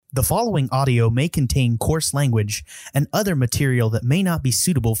The following audio may contain coarse language and other material that may not be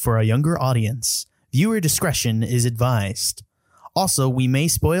suitable for a younger audience. Viewer discretion is advised. Also, we may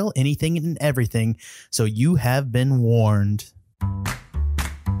spoil anything and everything, so you have been warned.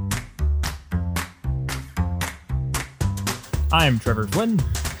 I'm Trevor Flynn.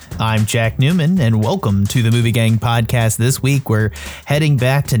 I'm Jack Newman, and welcome to the Movie Gang Podcast. This week, we're heading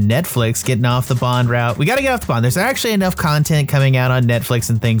back to Netflix, getting off the Bond route. We got to get off the Bond. There's actually enough content coming out on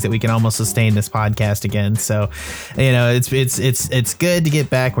Netflix and things that we can almost sustain this podcast again. So, you know, it's good to get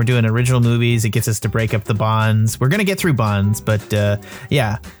back. We're doing original movies. It gets us to break up the Bonds. We're going to get through Bonds, but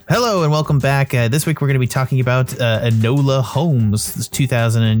yeah. Hello and welcome back. This week, we're going to be talking about Enola Holmes, this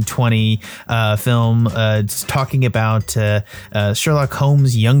 2020 film. It's talking about Sherlock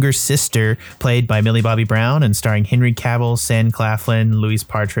Holmes' younger sister, played by Millie Bobby Brown, and starring Henry Cavill, Sam Claflin, Louise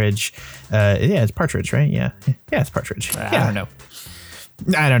Partridge. Yeah, it's Partridge, right? Yeah, it's Partridge.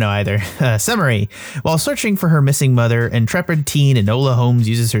 I don't know either. Summary. While searching for her missing mother, intrepid teen Enola Holmes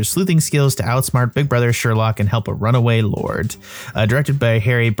uses her sleuthing skills to outsmart Big Brother Sherlock and help a runaway lord. Directed by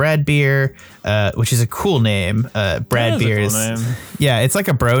Harry Bradbeer, which is a cool name. Bradbeer is a cool name. Yeah, it's like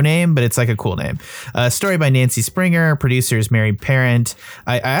a bro name, but it's like a cool name. Story by Nancy Springer. Producers Mary Parent.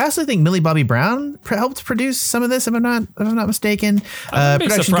 I also think Millie Bobby Brown helped produce some of this, if I'm not mistaken. I'm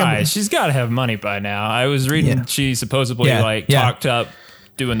surprised. She's got to have money by now. I was reading she supposedly talked up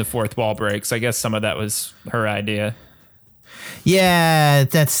doing the fourth wall breaks. I guess some of that was her idea. Yeah,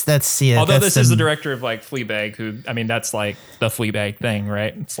 that's yeah. Although this is the director of like Fleabag, who, I mean, that's like the Fleabag thing,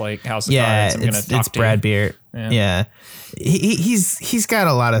 right? It's like House of Cards. It's Bradbeer. Yeah. He's got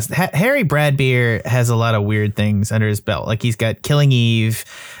a lot of Harry Bradbeer has a lot of weird things under his belt. Like he's got Killing Eve,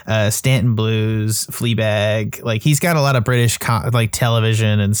 Stanton Blues, Fleabag. Like he's got a lot of British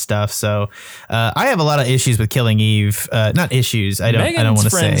television and stuff. So I have a lot of issues with Killing Eve. Not issues. I don't want to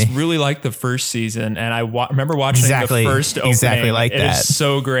say. Friends really liked the first season, and I remember watching the first opening. Exactly like that. It's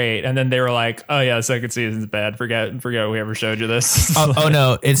so great, and then they were like, "Oh yeah, the second season's bad. Forget we ever showed you this." oh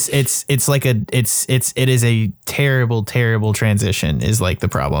no, it is a terrible transition is like the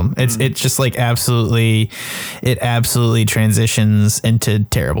problem. It's just like absolutely transitions into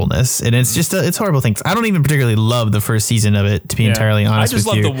terribleness, and it's just it's horrible things. I don't even particularly love the first season of it, to be entirely honest with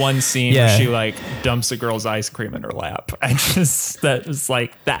you. I just love the one scene where she like dumps a girl's ice cream in her lap. That was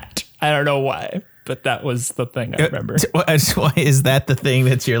like that. I don't know why, but that was the thing I remember. Why is that the thing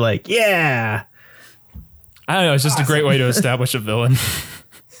that you're like, yeah? I don't know. It's just a great way to establish a villain.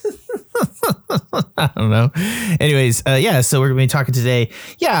 I don't know. Anyways, so we're going to be talking today.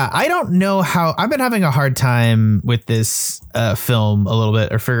 Yeah, I don't know how I've been having a hard time with this film a little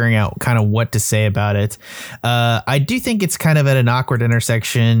bit, or figuring out kind of what to say about it. I do think it's kind of at an awkward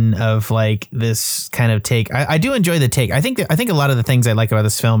intersection of like this kind of take. I do enjoy the take. I think a lot of the things I like about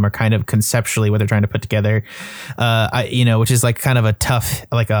this film are kind of conceptually what they're trying to put together. Which is like kind of a tough,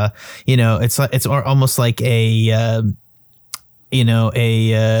 like a, it's almost like a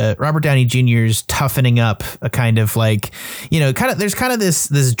Robert Downey Jr.'s toughening up, a kind of like, there's kind of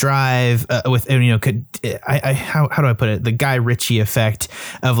this drive with, how do I put it? The Guy Ritchie effect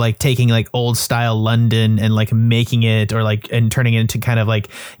of like taking like old style London and like making it, or like, and turning it into kind of like,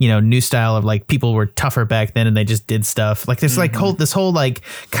 new style of like people were tougher back then and they just did stuff. Like there's like this whole like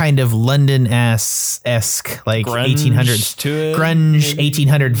kind of London-esque like grunge 1800s to it, grunge maybe?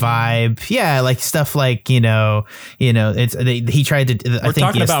 1800 vibe. Yeah. Like stuff like, he tried to. We're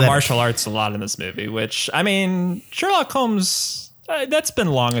talking about martial arts a lot in this movie, which, I mean, Sherlock Holmes, that's been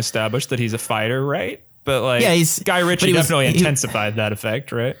long established that he's a fighter, right? But like, Guy Ritchie definitely intensified that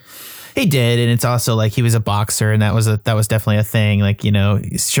effect, right? He did, and it's also like he was a boxer, and that was definitely a thing. Like,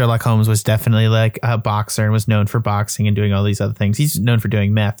 Sherlock Holmes was definitely like a boxer and was known for boxing and doing all these other things. He's known for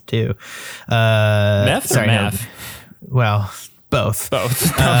doing meth too. Meth or math? Well, both.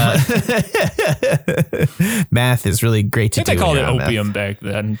 Math is really great to do. They called it opium back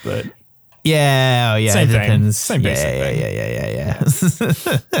then, but yeah, same thing. Same basic thing.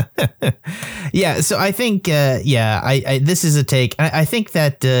 Yeah. So I think, this is a take. I think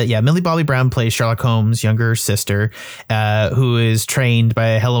that, Millie Bobby Brown plays Sherlock Holmes' younger sister, who is trained by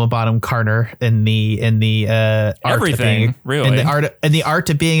Helena Bonham Carter in the art of being, really, in the art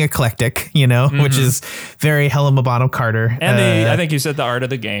of being eclectic, which is very Helena Bonham Carter. And I think you said the art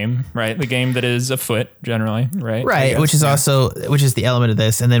of the game, right? The game that is afoot generally, right? Right, which is the element of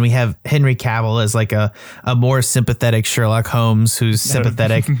this. And then we have Henry Cavill as like a more sympathetic Sherlock Holmes, who's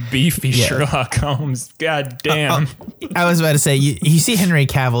sympathetic. Beefy Sherlock Sherlock Holmes. God damn. I was about to say, you see Henry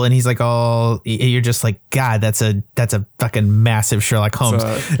Cavill and he's like, you're just like, God, that's a fucking massive Sherlock Holmes.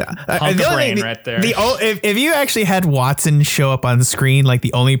 Hunk of brain right there. If you actually had Watson show up on screen, like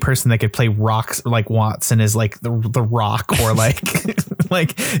the only person that could play rocks like Watson is like the Rock, or like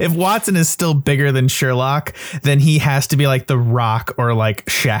like if Watson is still bigger than Sherlock, then he has to be like the Rock or like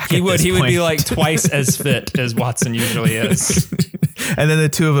Shaq. He would be like twice as fit as Watson usually is. And then the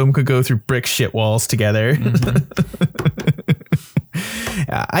two of them could go through brick shit walls together. Mm-hmm.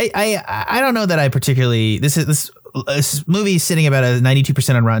 I don't know that I particularly this movie is sitting about a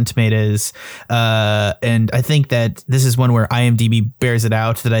 92% on Rotten Tomatoes, and I think that this is one where IMDb bears it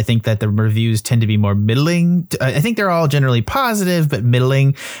out. That I think that the reviews tend to be more middling. I think they're all generally positive, but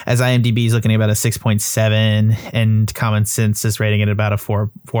middling. As IMDb is looking at about a 6.7, and Common Sense is rating it about a 4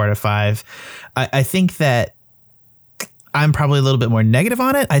 out of 5. I think that I'm probably a little bit more negative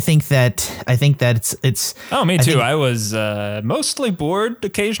on it. I think that it's. Oh, me too. I was mostly bored,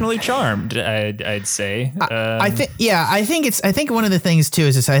 occasionally charmed. I'd say. I think one of the things too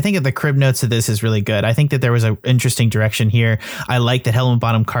is I think that the crib notes of this is really good. I think that there was an interesting direction here. I like that Helen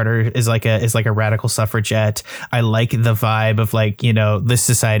Bonham Carter is like a radical suffragette. I like the vibe of like, you know, this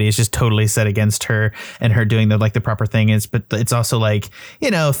society is just totally set against her, and her doing the proper thing is. But it's also like,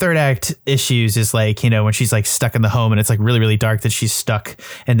 you know, third act issues is like, you know, when she's like stuck in the home and it's like really, really dark that she's stuck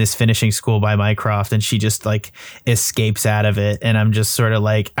in this finishing school by Mycroft, and she just like escapes out of it. And I'm just sort of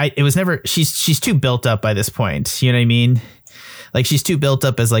like, she's too built up by this point. You know what I mean? Like she's too built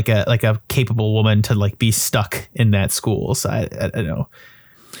up as like a capable woman to like be stuck in that school. So I don't know.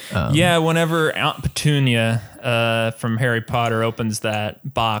 Yeah, whenever Aunt Petunia from Harry Potter opens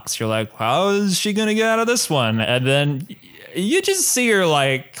that box, you're like, how is she going to get out of this one? And then you just see her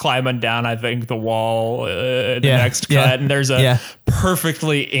like climbing down, I think, the wall in the next cut. And there's a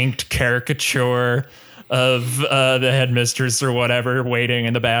perfectly inked caricature of the headmistress or whatever waiting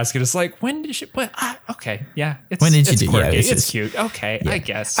in the basket. It's like, when did she put? Okay, yeah. When did she do? Quirky. Yeah, it's cute. Okay, yeah. I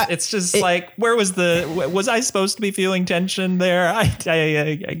guess it's just like, where was I supposed to be feeling tension there?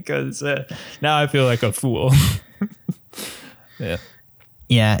 Because now I feel like a fool. Yeah.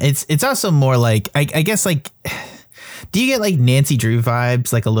 Yeah, it's also more like I guess like. Do you get like Nancy Drew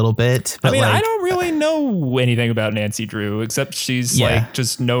vibes like a little bit? I mean, like, I don't really know anything about Nancy Drew except she's like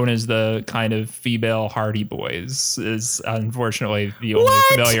just known as the kind of female Hardy Boys is unfortunately the only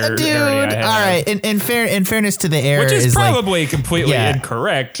familiarity I have. All right, in fairness to the era, which is probably like, completely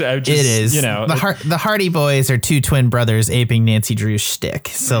incorrect. It is. You know, the Hardy Boys are two twin brothers aping Nancy Drew's shtick.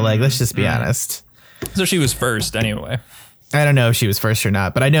 So like, let's just be honest. So she was first anyway. I don't know if she was first or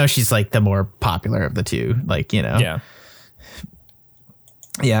not, but I know she's like the more popular of the two. Like, you know. Yeah.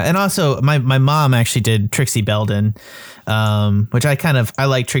 Yeah, and also my mom actually did Trixie Belden, which I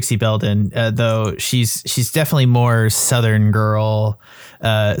like Trixie Belden, though she's definitely more Southern girl.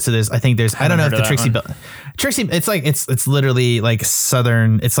 So there's I don't know if the Trixie it's literally like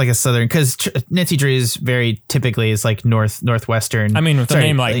Southern. It's like a Southern because Nancy Drew is very typically is like Northwestern. I mean, with a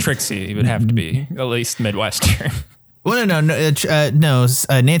name like Trixie, it would have to be at least Midwestern. Well, no.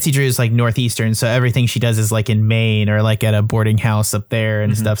 Nancy Drew is like Northeastern, so everything she does is like in Maine or like at a boarding house up there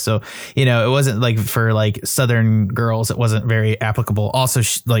and stuff. So, you know, it wasn't like for like Southern girls, it wasn't very applicable. Also,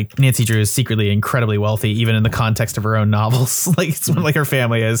 like Nancy Drew is secretly incredibly wealthy, even in the context of her own novels. Like it's like her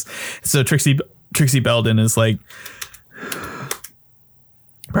family is. So Trixie Belden is like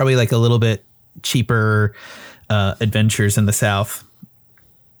probably like a little bit cheaper adventures in the South.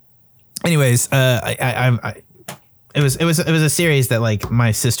 Anyways, It was a series that like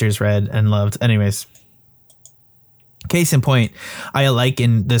my sisters read and loved. Anyways, case in point, I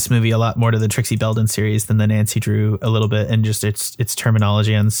liken this movie a lot more to the Trixie Belden series than the Nancy Drew a little bit, and just its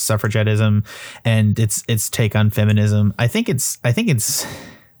terminology on suffragettism and its take on feminism. I think its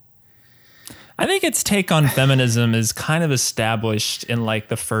take on feminism is kind of established in like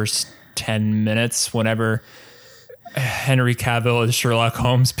the first 10 minutes whenever Henry Cavill as Sherlock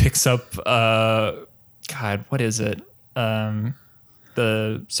Holmes picks up God, what is it?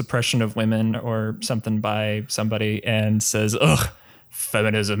 The suppression of women or something by somebody and says, ugh,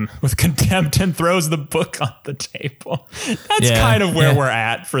 feminism with contempt and throws the book on the table. That's kind of where we're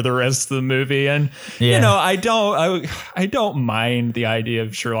at for the rest of the movie. And, you know, I don't mind the idea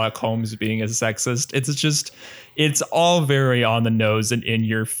of Sherlock Holmes being a sexist. It's just, it's all very on the nose and in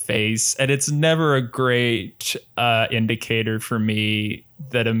your face. And it's never a great indicator for me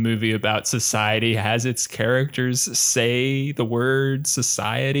that a movie about society has its characters say the word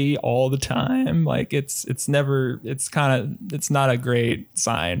society all the time. Like it's not a great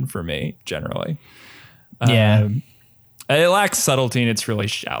sign for me generally. Yeah. It lacks subtlety and it's really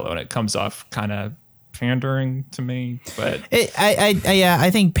shallow and it comes off kind of pandering to me, but I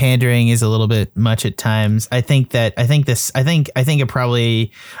think pandering is a little bit much at times. I think it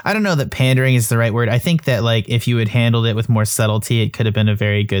probably, I don't know that pandering is the right word. I think that like if you had handled it with more subtlety, it could have been a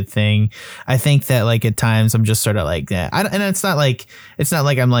very good thing. I think that like at times I'm just sort of like, yeah, and it's not like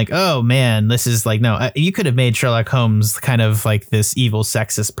I'm like, oh man, this is like, no, you could have made Sherlock Holmes kind of like this evil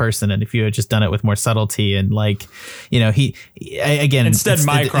sexist person, and if you had just done it with more subtlety and like, you know, instead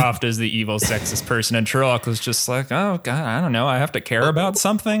Mycroft is the evil sexist person and Sherlock was just like, oh god, I don't know, I have to care about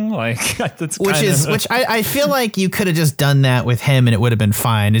something, like that's which I feel like you could have just done that with him and it would have been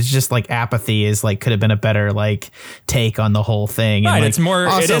fine. It's just like apathy is like could have been a better like take on the whole thing. Right, and, like, it's more.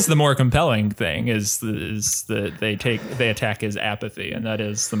 Also, it is the more compelling thing is that they attack his apathy, and that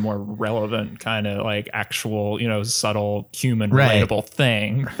is the more relevant kind of like actual, you know, subtle human relatable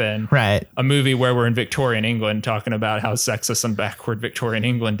thing than a movie where we're in Victorian England talking about how sexist and backward Victorian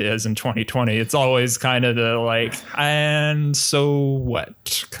England is in 2020. It's always kind of the like, and so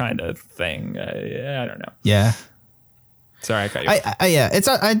what kind of thing. I don't know. Yeah. Sorry, I cut you.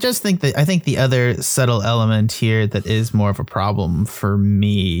 I just think that I think the other subtle element here that is more of a problem for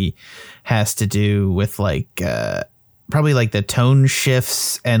me has to do with like probably like the tone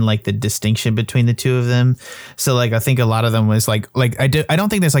shifts and like the distinction between the two of them. So like I think a lot of them was like I don't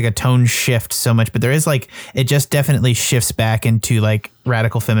think there's like a tone shift so much, but there is like it just definitely shifts back into like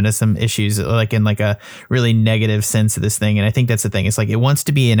radical feminism issues, like in like a really negative sense of this thing. And I think that's the thing. It's like it wants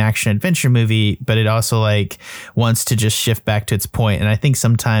to be an action adventure movie, but it also like wants to just shift back to its point. And I think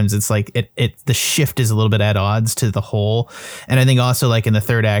sometimes it's like the shift is a little bit at odds to the whole. And I think also like in the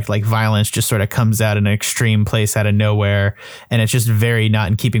third act, like violence just sort of comes out in an extreme place out of nowhere. And it's just very not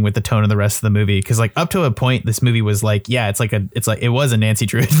in keeping with the tone of the rest of the movie. Cause like up to a point, this movie was like, yeah, it's like it was a Nancy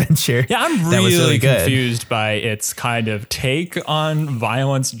Drew adventure. Yeah. I'm really confused by its kind of take on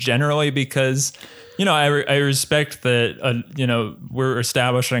violence generally, because you know I respect that you know we're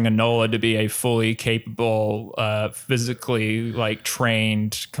establishing Enola to be a fully capable physically like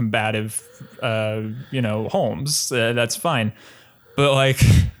trained combative you know Holmes, that's fine, but like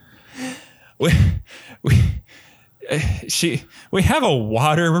we have a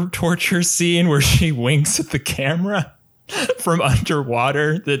water torture scene where she winks at the camera from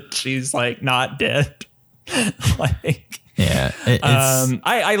underwater that she's like not dead. Like yeah,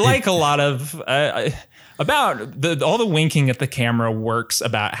 I like a lot of about all the winking at the camera works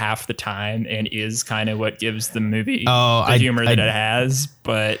about half the time and is kind of what gives the movie the humor that it has.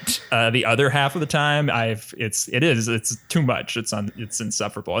 But the other half of the time, it's too much. It's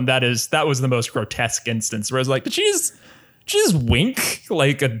insufferable, and that was the most grotesque instance where I was like, did she just wink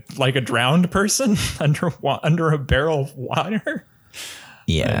like a drowned person under a barrel of water?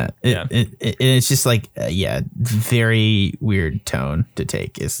 Yeah, it's just like very weird tone to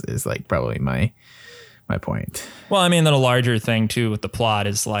take is like probably my point. Well, I mean, then a larger thing too with the plot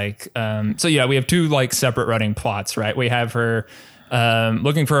is like, so yeah, we have two like separate running plots, right? We have her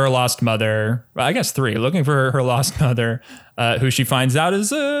looking for her lost mother. Well, I guess three, looking for her lost mother, who she finds out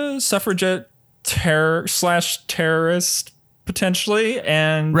is a suffragette terrorist. Potentially,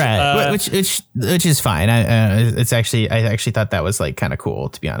 and right, which is fine. I actually thought that was like kind of cool,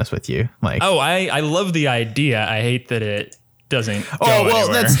 to be honest with you. Like, I love the idea. I hate that it doesn't go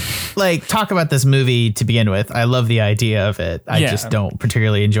anywhere. That's like, talk about this movie to begin with. I love the idea of it. I just don't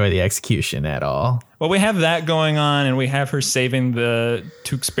particularly enjoy the execution at all. Well, we have that going on, and we have her saving the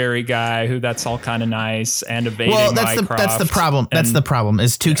Tewksbury guy, who that's all kind of nice, and evading Mycroft. That's the problem. That's the problem.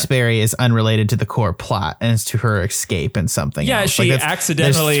 Is Tewksbury is unrelated to the core plot, and it's to her escape and something. Yeah, else. she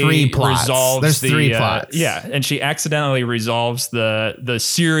accidentally resolves. There's three plots. Yeah, and she accidentally resolves the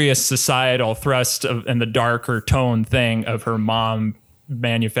serious societal thrust and the darker tone thing of her mom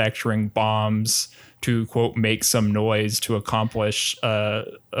manufacturing bombs to, quote, make some noise to accomplish a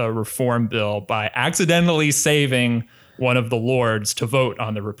reform bill by accidentally saving one of the lords to vote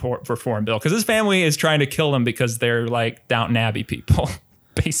on the reform bill. Because his family is trying to kill him because they're like Downton Abbey people,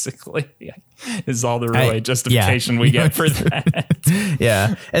 basically. Is all the really justification we get for that.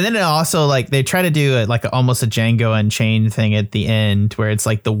 Yeah. And then it also like they try to do almost a Django Unchained thing at the end where it's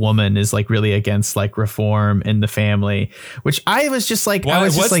like the woman is like really against like reform in the family, which I was just like,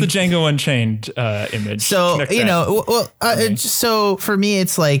 what's the Django Unchained image? So, you know, so for me,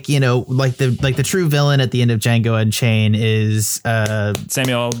 it's like, you know, like the true villain at the end of Django Unchained is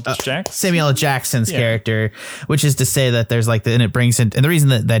Samuel Jackson's character, which is to say that there's like and it brings in, and the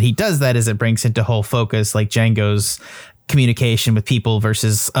reason that he does that is it brings into whole focus like Django's communication with people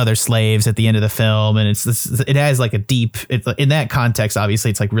versus other slaves at the end of the film, and it has like a deep, in that context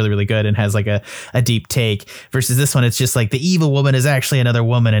obviously it's like really, really good and has like a deep take, versus this one it's just like the evil woman is actually another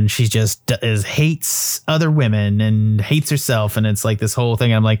woman and she just hates other women and hates herself, and it's like this whole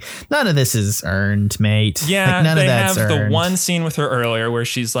thing. I'm like, none of this is earned, mate. Yeah, like, none they of that's have earned. The one scene with her earlier where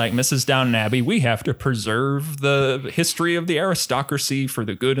she's like, Mrs. Downton Abbey, we have to preserve the history of the aristocracy for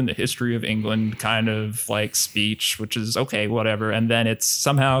the good and the history of England kind of like speech, which is okay, whatever. And then it's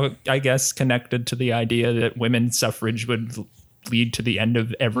somehow, I guess, connected to the idea that women's suffrage would lead to the end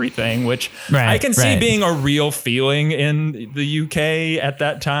of everything, which I can see being a real feeling in the UK at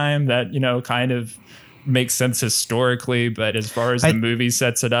that time, that, you know, kind of makes sense historically, but as far as the movie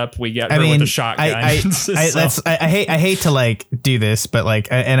sets it up, we get her with a shotgun. I hate to like do this, but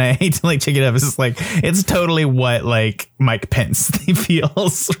like, I hate to like check it up. It's just like, it's totally what like Mike Pence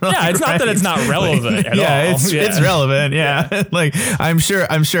feels. Yeah, it's not that it's not relevant at all. It's relevant. Yeah. Like I'm sure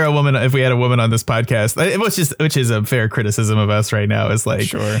a woman, if we had a woman on this podcast, which is a fair criticism of us right now, is like,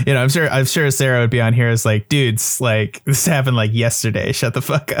 sure. You know, I'm sure Sarah would be on here as like, dudes, like this happened like yesterday. Shut the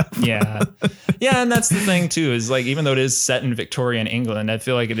fuck up. Yeah. Yeah. And that's the thing too, is like, even though it is set in Victorian England, I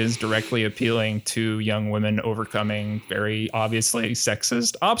feel like it is directly appealing to young women overcoming very obviously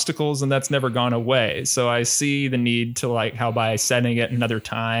sexist obstacles, and that's never gone away. So I see the need to like how by setting it another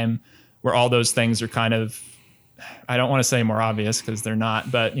time where all those things are kind of, I don't want to say more obvious because they're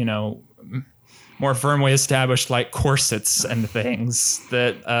not, but you know, more firmly established like corsets and things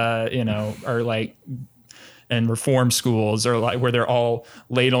that you know, are like, and reform schools are like where they're all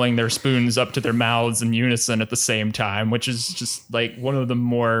ladling their spoons up to their mouths in unison at the same time, which is just like one of the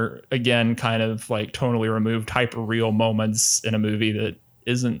more, again, kind of like tonally removed, hyper real moments in a movie that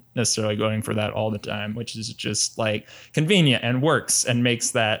isn't necessarily going for that all the time, which is just like convenient and works and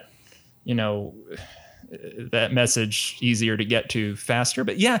makes that, you know, that message easier to get to faster.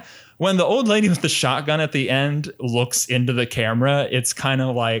 But yeah, when the old lady with the shotgun at the end looks into the camera, it's kind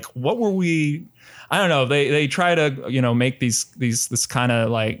of like, what were we? I don't know. They try to, you know, make this kind of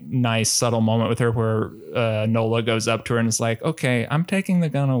like nice subtle moment with her where Nola goes up to her and is like, okay, I'm taking the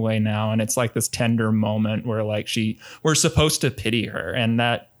gun away now. And it's like this tender moment where like we're supposed to pity her, and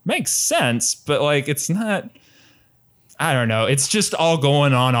that makes sense, but like, it's not, I don't know. It's just all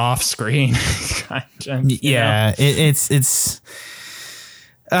going on off screen. Yeah. It's,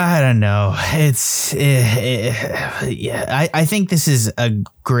 I don't know. Yeah. I think this is a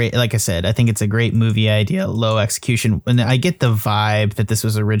great, like I said, I think it's a great movie idea, low execution. And I get the vibe that this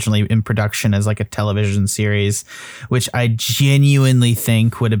was originally in production as like a television series, which I genuinely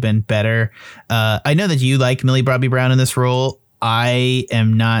think would have been better. I know that you like Millie Bobby Brown in this role. I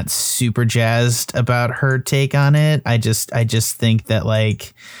am not super jazzed about her take on it. I just think that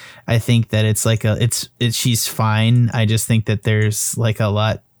like, I think that it's like she's fine. I just think that there's like a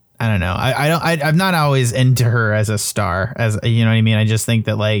lot. I don't know. I'm not always into her as a star, as you know what I mean. I just think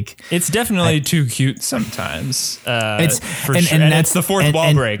that like it's definitely too cute sometimes. It's for sure. And that's the fourth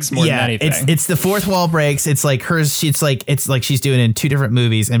wall breaks more than anything. It's the fourth wall breaks. It's like hers. It's like she's doing it in two different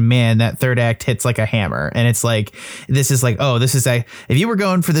movies, and man, that third act hits like a hammer. And it's like this is if you were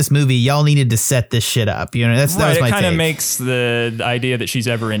going for this movie, y'all needed to set this shit up. You know, that was my take. It kind of makes the idea that she's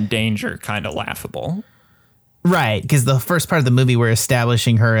ever in danger kind of laughable. Right, because the first part of the movie, we're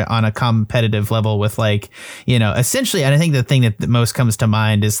establishing her on a competitive level with like, you know, essentially, and I think the thing that most comes to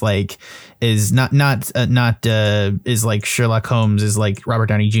mind is like, is not is like Sherlock Holmes is like Robert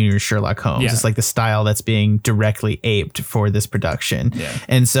Downey Jr.'s Sherlock Holmes. Yeah. It's like the style that's being directly aped for this production. Yeah.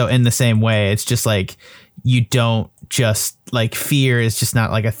 And so in the same way, it's just like, you don't just like fear is just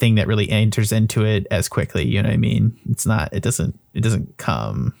not like a thing that really enters into it as quickly. You know what I mean? It's not, it doesn't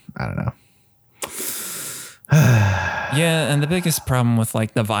come, I don't know. Yeah, and the biggest problem with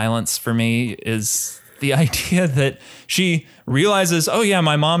like the violence for me is the idea that she realizes, oh yeah,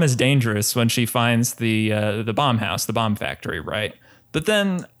 my mom is dangerous when she finds the bomb house, the bomb factory, right? But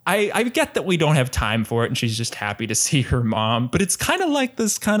then I get that we don't have time for it and she's just happy to see her mom, but it's kind of like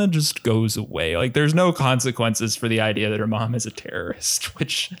this kind of just goes away. Like there's no consequences for the idea that her mom is a terrorist,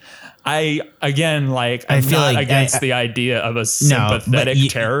 which I'm not against the idea of a sympathetic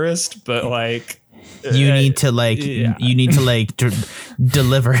terrorist, but like... You need to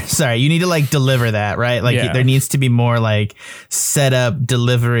deliver. Sorry, you need to like deliver that, right? Like there needs to be more like setup,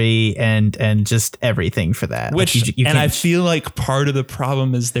 delivery, and just everything for that. Which like you and I feel like part of the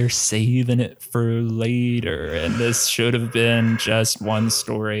problem is they're saving it for later, and this should have been just one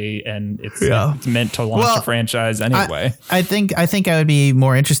story, and it's meant to launch a franchise anyway. I think I would be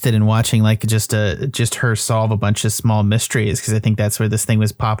more interested in watching like just her solve a bunch of small mysteries, because I think that's where this thing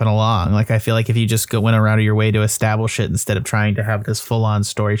was popping along. Like I feel like if you just went around your way to establish it instead of trying to have this full on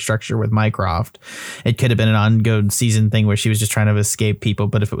story structure with Mycroft. It could have been an ongoing season thing where she was just trying to escape people.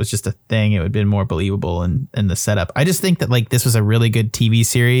 But if it was just a thing, it would have been more believable in the setup. I just think that like this was a really good TV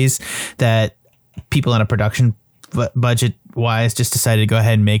series that people on a production budget wise just decided to go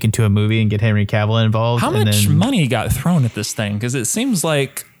ahead and make into a movie and get Henry Cavill involved. How much money got thrown at this thing? Because it seems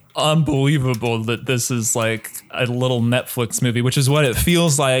like unbelievable that this is like a little Netflix movie, which is what it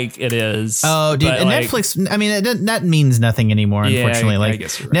feels like it is. Oh, dude, like, Netflix, I mean, that means nothing anymore, unfortunately. I like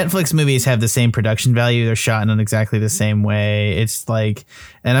guess you're right. Netflix movies have the same production value. They're shot in exactly the same way. It's like,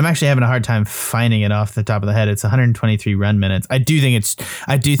 and I'm actually having a hard time finding it off the top of the head. It's 123 run minutes. I do think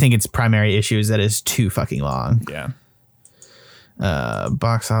its primary issue is that it's too fucking long. Yeah.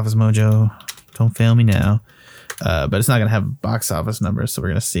 Box Office Mojo, don't fail me now. But it's not going to have box office numbers, so we're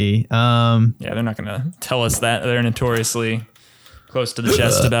going to see. Yeah, they're not going to tell us that. They're notoriously close to the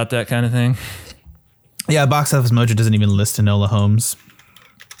chest about that kind of thing. Yeah, Box Office Mojo doesn't even list Enola Holmes.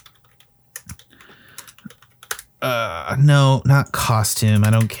 No, not costume.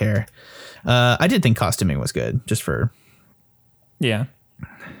 I don't care. I did think costuming was good, just for... Yeah.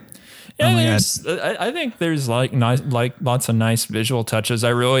 Yeah, I think there's like lots of nice visual touches. I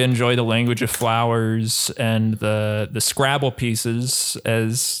really enjoy the language of flowers and the Scrabble pieces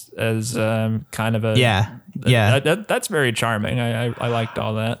as kind of a that's very charming. I liked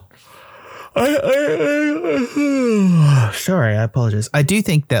all that. Sorry, I apologize. I do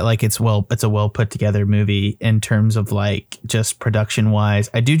think that like it's a well put together movie in terms of like just production wise.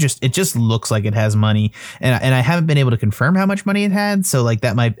 It just looks like it has money, and I haven't been able to confirm how much money it had. So like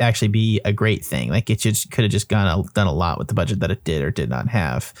that might actually be a great thing. Like it just could have just done a lot with the budget that it did or did not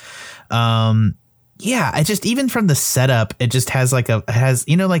have. Yeah, I just, even from the setup, it just has like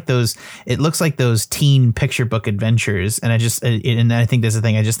like those, it looks like those teen picture book adventures. And I think that's the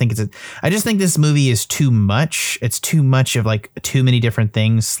thing. I just think this movie is too much. It's too much of like too many different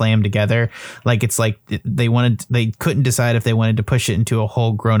things slammed together. Like it's like they couldn't decide if they wanted to push it into a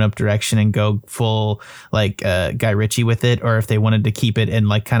whole grown up direction and go full like Guy Ritchie with it, or if they wanted to keep it in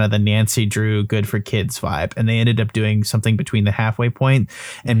like kind of the Nancy Drew good for kids vibe. And they ended up doing something between the halfway point.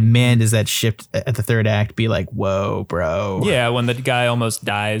 And man, does that shift at the third act be like, whoa, bro. Yeah, when the guy almost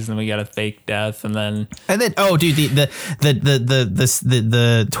dies and we got a fake death, and then oh dude, the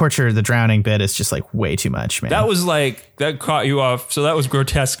torture, the drowning bit is just like way too much, man. That was like, that caught you off, so that was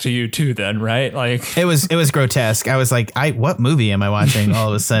grotesque to you too then, right? Like it was grotesque. I was like, what movie am I watching? All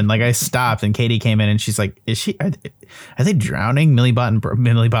of a sudden, like I stopped and Katie came in and she's like, are they drowning Millie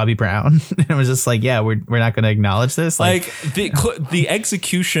Bobby Brown? And I was just like, yeah, we're not going to acknowledge this. Like the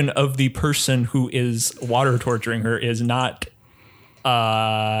execution of the person who is water torturing her is not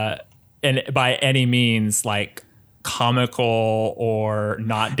and by any means like comical or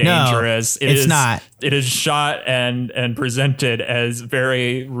not dangerous. No, it's not. It is shot and presented as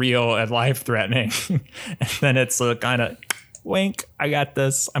very real and life threatening. And then it's a kind of wink, I got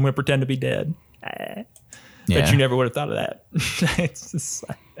this, I'm going to pretend to be dead. But you never would have thought of that. It's just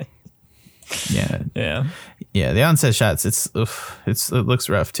like, yeah. The onset shots. It looks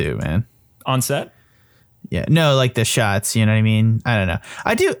rough too, man. On set? Yeah, no, like the shots. You know what I mean? I don't know.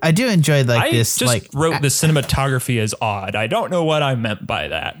 I do enjoy like this. I just like wrote the cinematography as odd. I don't know what I meant by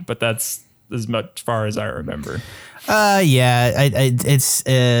that, but that's as much far as I remember. It's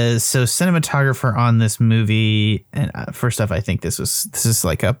so cinematographer on this movie, and first off, I think this is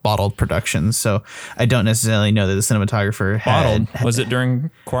like a bottled production, so I don't necessarily know that the cinematographer had. Was it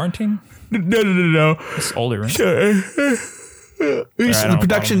during quarantine? No. It's older, right? The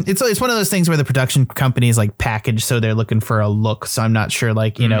production, it's one of those things where the production companies like package so they're looking for a look. So I'm not sure,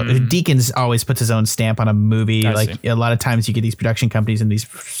 like, you know, Deakins always puts his own stamp on a movie. I see. A lot of times you get these production companies and these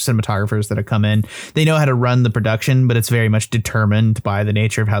cinematographers that have come in. They know how to run the production, but it's very much determined by the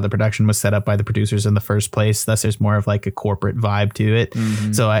nature of how the production was set up by the producers in the first place. Thus, there's more of like a corporate vibe to it.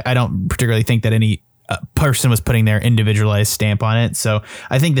 So I don't particularly think that any person was putting their individualized stamp on it. So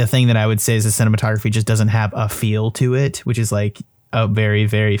I think the thing that I would say is the cinematography just doesn't have a feel to it, which is like a very,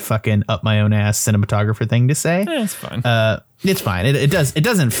 very fucking up my own ass cinematographer thing to say. It's fine. It's fine. It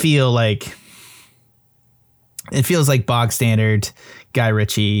doesn't feel like, it feels like bog standard Guy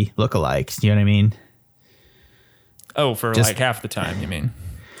Ritchie lookalike. You know what I mean? Oh, for just like half the time, you mean?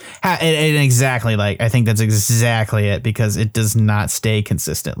 And exactly, like I think that's exactly it, because it does not stay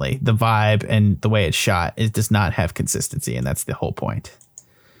consistently. The vibe and the way it's shot, it does not have consistency, and that's the whole point.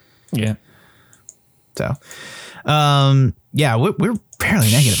 Yeah. So, we're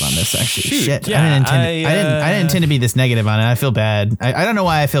fairly negative on this, actually. Shoot, Shit. yeah, I didn't intend to be this negative on it. I feel bad. I don't know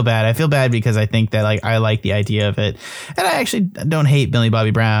why I feel bad. I feel bad because I think that like I like the idea of it. And I actually don't hate Millie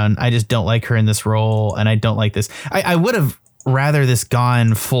Bobby Brown. I just don't like her in this role. And I don't like this. I would have rather this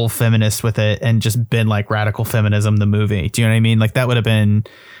gone full feminist with it and just been like radical feminism, the movie. Do you know what I mean? Like that would have been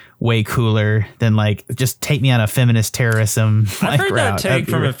way cooler than like just take me on a feminist terrorism. I've heard route. that take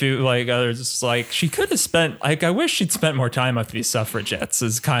from a few like others. It's like she could have spent like I wish she'd spent more time with these suffragettes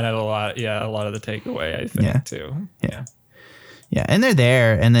is kind of a lot of the takeaway I think too. Yeah, and they're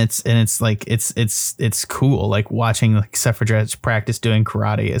there, and it's like it's cool. Like watching like suffragettes practice doing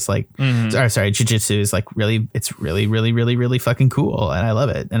karate is like, jujitsu is like it's really fucking cool, and I love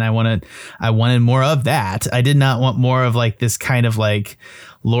it. And I wanted more of that. I did not want more of like this kind of like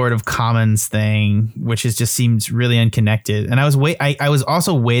Lord of Commons thing, which just seems really unconnected. And I was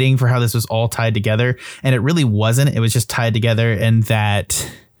also waiting for how this was all tied together, and it really wasn't. It was just tied together, and that.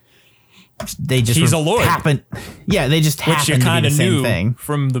 They just he's a lord. They just which you kind of knew thing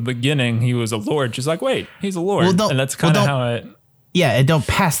from the beginning. He was a lord. She's like, wait, he's a lord, and that's kind of how it. Yeah, and don't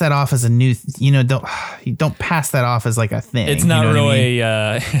pass that off as a new. Don't pass that off as like a thing. It's not really.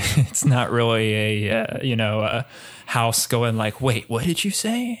 It's not really a house going like, wait, what did you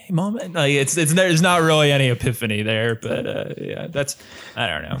say? Moment. Like it's there's not really any epiphany there, but that's I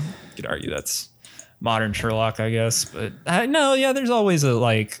don't know. You could argue that's modern Sherlock, I guess, but there's always a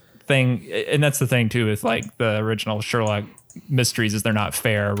like. Thing, and that's the thing too with like the original Sherlock mysteries is they're not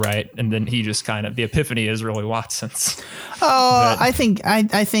fair, right? And then he just kind of the epiphany is really Watson's. I think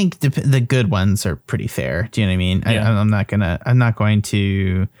the good ones are pretty fair. Do you know what I mean? Yeah. I'm not going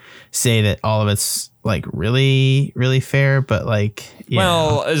to say that all of it's like really fair, but like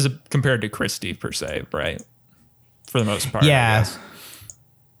as compared to Christie per se, right? For the most part, yeah.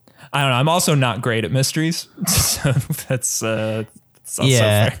 I don't know. I'm also not great at mysteries, so that's also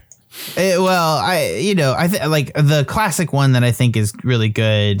fair. I think like the classic one that I think is really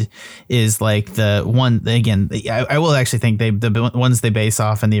good is like the one again. I will actually think the ones they base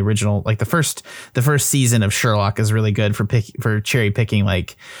off in the original, like the first season of Sherlock is really good for cherry picking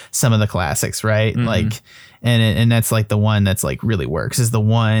like some of the classics, right? Mm-hmm. Like. And that's like the one that's like really works is the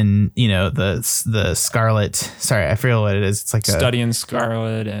one, the Scarlet. Sorry, I forget what it is. It's like Study in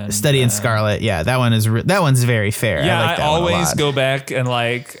Scarlet and Study in Scarlet. Yeah, that one's very fair. Yeah, I like that always go back and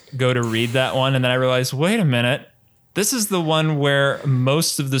like go to read that one, and then I realize, wait a minute. This is the one where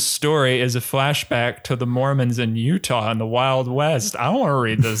most of the story is a flashback to the Mormons in Utah in the Wild West. I want to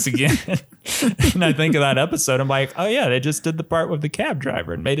read this again. And I think of that episode. I'm like, oh yeah, they just did the part with the cab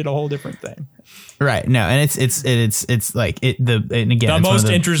driver and made it a whole different thing. Right. No, and it's like and again, the most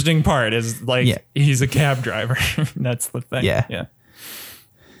interesting part is like he's a cab driver. That's the thing. Yeah.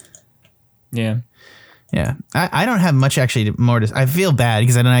 Yeah. I don't have much actually more to. I feel bad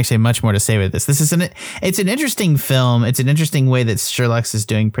because I don't actually have much more to say with this. It's an interesting film. It's an interesting way that Sherlock's is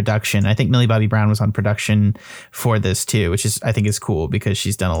doing production. I think Millie Bobby Brown was on production for this too, which I think is cool because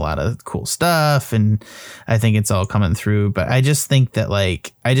she's done a lot of cool stuff, and I think it's all coming through. But I just think that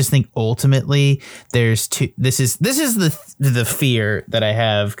ultimately there's two. This is the fear that I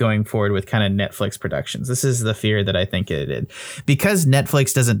have going forward with kind of Netflix productions. This is the fear that I think it did because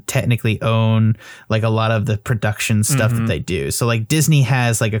Netflix doesn't technically own like a lot of the production stuff that they do. So like Disney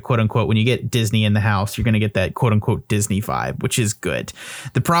has like a quote unquote, when you get Disney in the house, you're going to get that quote unquote Disney vibe, which is good.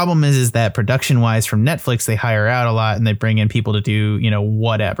 The problem is that production wise from Netflix, they hire out a lot and they bring in people to do,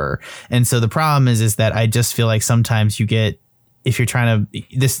 whatever. And so the problem is that I just feel like sometimes you get, if you're trying to,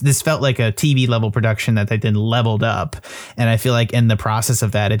 this felt like a TV level production that they then leveled up. And I feel like in the process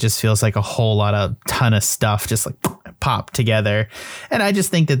of that, it just feels like a whole ton of stuff just like pop together. And I just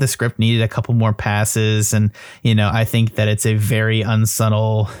think that the script needed a couple more passes. And, I think that it's a very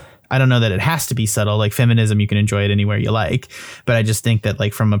unsubtle. I don't know that it has to be subtle. Like feminism, you can enjoy it anywhere you like. But I just think that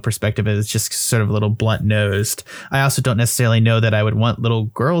like from a perspective, it's just sort of a little blunt nosed. I also don't necessarily know that I would want little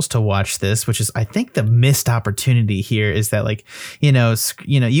girls to watch this, which is I think the missed opportunity here is that like,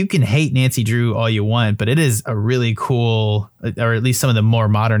 you can hate Nancy Drew all you want, but it is a really cool, or at least some of the more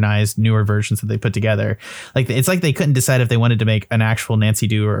modernized newer versions that they put together. Like it's like they couldn't decide if they wanted to make an actual Nancy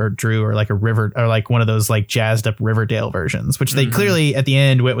Drew or like a river or like one of those like jazzed up Riverdale versions, which they clearly at the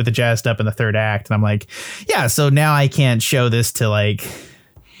end went with the jazzed up in the third act. And I'm like, yeah, so now I can't show this to like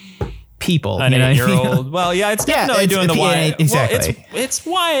people. An 8-year-old. Well, yeah, it's definitely doing the YA. Exactly. Well, it's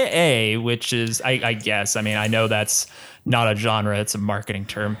YA, which is, I guess, I mean, I know that's not a genre. It's a marketing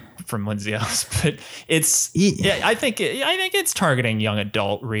term from Lindsay Ellis, but I think it's targeting young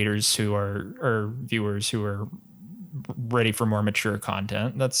adult readers or viewers who are ready for more mature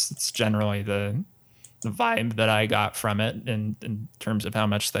content. That's generally the the vibe that I got from it in terms of how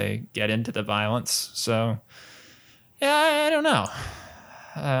much they get into the violence. So yeah, I don't know.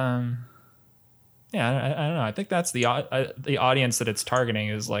 Yeah, I don't know. I think that's the audience that it's targeting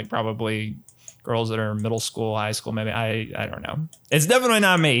is like probably girls that are middle school, high school, maybe. I don't know. It's definitely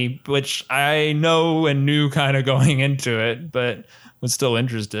not me, which I know and knew kind of going into it, but was still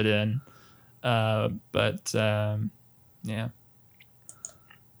interested in. Yeah.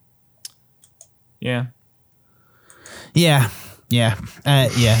 Yeah. Yeah. Yeah.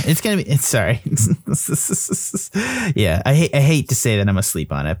 It's going to be, it's sorry. Yeah. I hate to say that I'm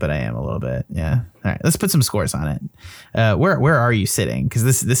asleep on it, but I am a little bit. Yeah. All right. Let's put some scores on it. Where are you sitting? Cause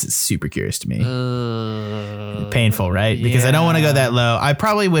this is super curious to me. Painful, right? Because I don't want to go that low. I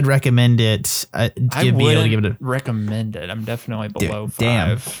probably would recommend it. Recommend it. I'm definitely below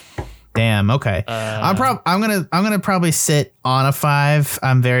 5. Damn. Okay. I'm gonna probably sit on a 5.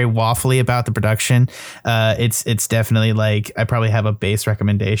 I'm very waffly about the production. It's definitely like I probably have a base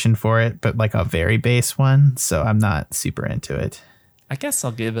recommendation for it, but like a very base one. So I'm not super into it. I guess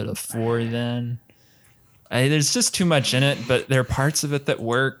I'll give it a 4 then. There's just too much in it, but there are parts of it that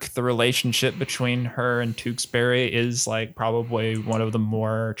work. The relationship between her and Tewksbury is like probably one of the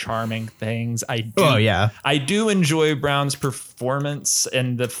more charming things. I do enjoy Brown's performance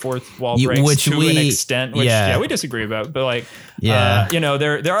in the fourth wall breaks to an extent, which we disagree about. But like,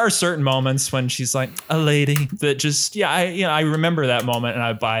 there are certain moments when she's like a lady that just I remember that moment and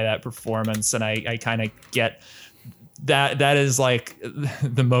I buy that performance and I kind of get. That is like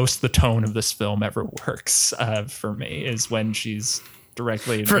the tone of this film ever works for me is when she's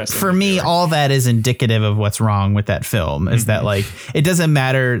directly addressing for me viewer. All that is indicative of what's wrong with that film is that like it doesn't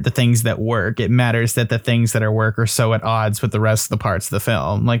matter the things that work, it matters that the things that work are so at odds with the rest of the parts of the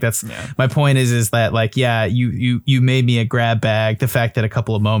film. Like that's my point is that like you made me a grab bag. The fact that a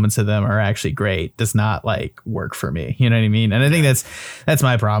couple of moments of them are actually great does not like work for me, you know what I mean? And I think that's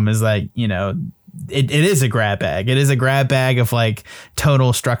my problem is like, it is a grab bag. It is a grab bag of like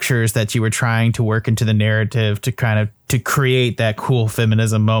tonal structures that you were trying to work into the narrative to kind of to create that cool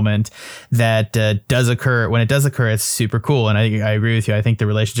feminism moment that does occur. When it does occur, it's super cool. And I agree with you. I think the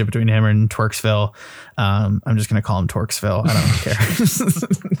relationship between him and Twerksville, I'm just going to call him Twerksville. I don't care.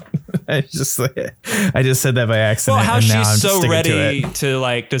 I just said that by accident. Well, how she's so ready to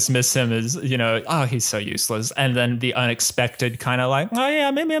like dismiss him as, he's so useless. And then the unexpected kind of like, oh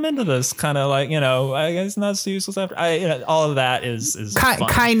yeah, maybe I'm into this kind of like, I guess not so useless after all of that is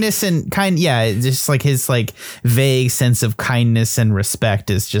kindness and just like his like vague sense of kindness and respect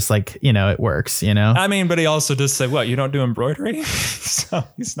is just like, it works, I mean, but he also does say, what, you don't do embroidery? So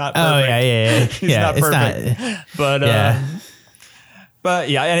he's not perfect. Oh yeah. He's not perfect. But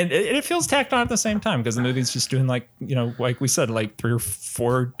yeah, and it feels tacked on at the same time because the movie's just doing like, like we said, like 3 or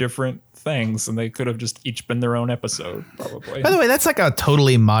 4 different things and they could have just each been their own episode probably. By the way, that's like a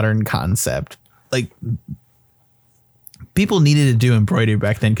totally modern concept. Like people needed to do embroidery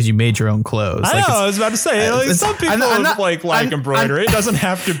back then because you made your own clothes. I was about to say, some people like embroidery. It doesn't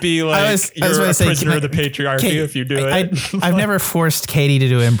have to be like you're a prisoner of the patriarchy if you do it. I've never forced Katie to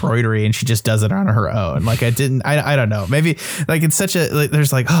do embroidery and she just does it on her own. Like I don't know. Maybe like it's such a, like,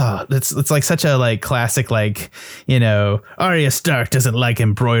 there's like, it's like such a like classic, like, Arya Stark doesn't like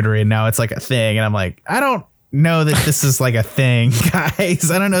embroidery and now it's like a thing. And I'm like, I don't know that this is like a thing,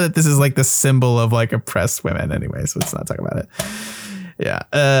 guys. I don't know that this is like the symbol of like oppressed women anyway, so let's not talk about it.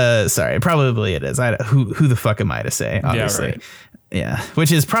 Yeah. Sorry, probably it is. Who the fuck am I to say, obviously. Yeah, right. Yeah,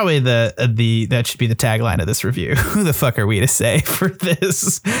 which is probably that should be the tagline of this review. Who the fuck are we to say for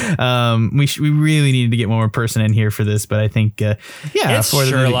this? We really needed to get one more person in here for this, but I think it's for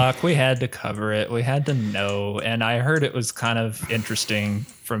Sherlock. We had to cover it. We had to know, and I heard it was kind of interesting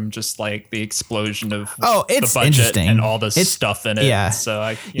from just like the explosion of it's the budget interesting and all the stuff in it. Yeah,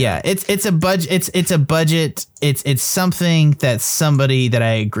 so it's a budget. It's a budget. It's something that somebody that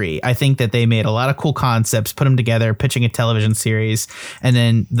I agree. I think that they made a lot of cool concepts, put them together, pitching a television series, and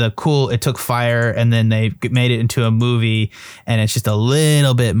then it took fire, and then they made it into a movie, and it's just a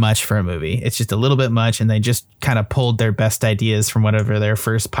little bit much for a movie. It's just a little bit much, and they just kind of pulled their best ideas from whatever their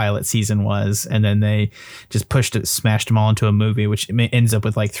first pilot season was, and then they just smashed them all into a movie, which ends up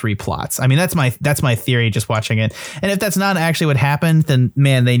with like 3 plots. I mean, that's my theory just watching it. And if that's not actually what happened, then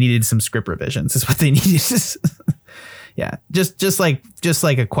man, they needed some script revisions is what they needed. Yeah. Just like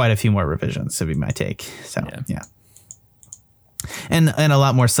quite a few more revisions would be my take. So yeah. And a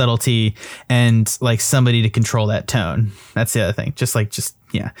lot more subtlety and like somebody to control that tone. That's the other thing. Just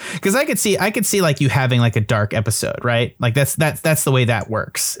Yeah, because I could see like you having like a dark episode, right? Like that's the way that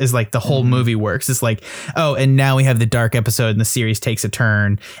works. Is like the whole movie works. It's like, oh, and now we have the dark episode, and the series takes a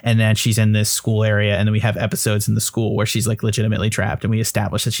turn, and then she's in this school area, and then we have episodes in the school where she's like legitimately trapped, and we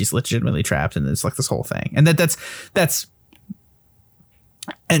establish that she's legitimately trapped, and it's like this whole thing, and that's.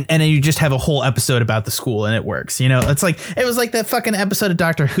 And then you just have a whole episode about the school and it works. You know, it's like it was like that fucking episode of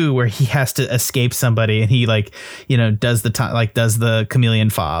Doctor Who where he has to escape somebody and he like, you know, does the chameleon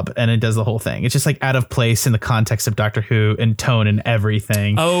fob and it does the whole thing. It's just like out of place in the context of Doctor Who and tone and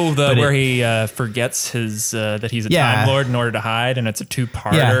everything. Oh, where he forgets his that he's a Time Lord in order to hide, and it's a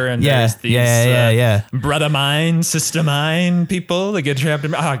two-parter. And there's these brother mine, sister mine people that get trapped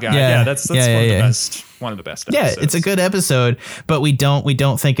in. Oh god, that's one of the best. One of the best episodes. Yeah, it's a good episode, but we don't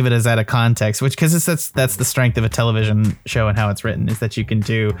think of it as out of context, which because that's the strength of a television show and how it's written is that you can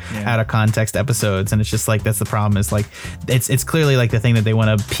do out of context episodes, and it's just like that's the problem is like it's clearly like the thing that they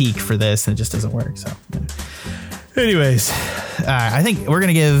want to peak for this, and it just doesn't work. So, anyways, I think we're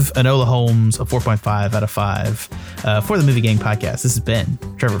gonna give Enola Holmes a 4.5 out of 5 for the Movie Gang podcast. This has been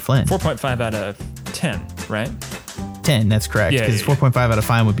Trevor Flynn. 4.5 out of 10, right? 10, that's correct. Because 4.5 out of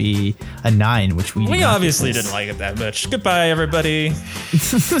 5 would be a 9, which we obviously didn't like it that much. Goodbye, everybody.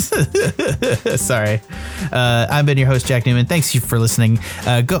 Sorry. I've been your host, Jack Newman. Thanks for listening.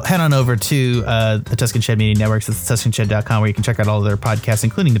 Go head on over to the Tuscan Shed Media Networks. It's TuscanShed.com, where you can check out all of their podcasts,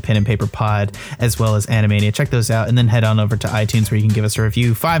 including the Pen and Paper Pod, as well as Animania. Check those out, and then head on over to iTunes, where you can give us a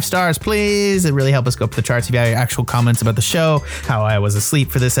review. 5 stars, please. It really helps us go up the charts. If you have your actual comments about the show, how I was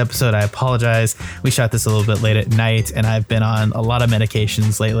asleep for this episode, I apologize. We shot this a little bit late at night, and I've been on a lot of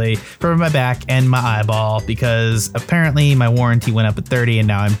medications lately for my back and my eyeball because apparently my warranty went up at 30 and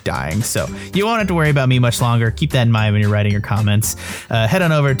now I'm dying. So you won't have to worry about me much longer. Keep that in mind when you're writing your comments. Head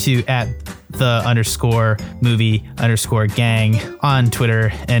on over to @the_movie_gang on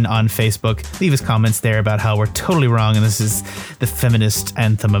Twitter and on Facebook. Leave us comments there about how we're totally wrong and this is the feminist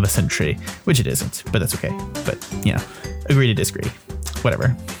anthem of a century, which it isn't, but that's okay. But, you know, agree to disagree.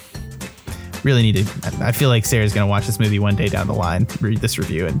 Whatever. Really need to. I feel like Sarah's gonna watch this movie one day down the line, read this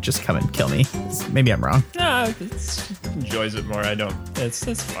review, and just come and kill me. Maybe I'm wrong. No, it enjoys it more. I don't.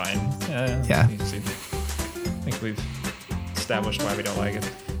 It's fine. Yeah. I think we've established why we don't like it.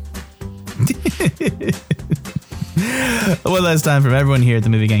 One last time from everyone here at the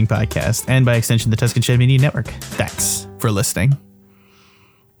Movie Gang podcast, and by extension, the Tuscan Shed Media Network. Thanks for listening.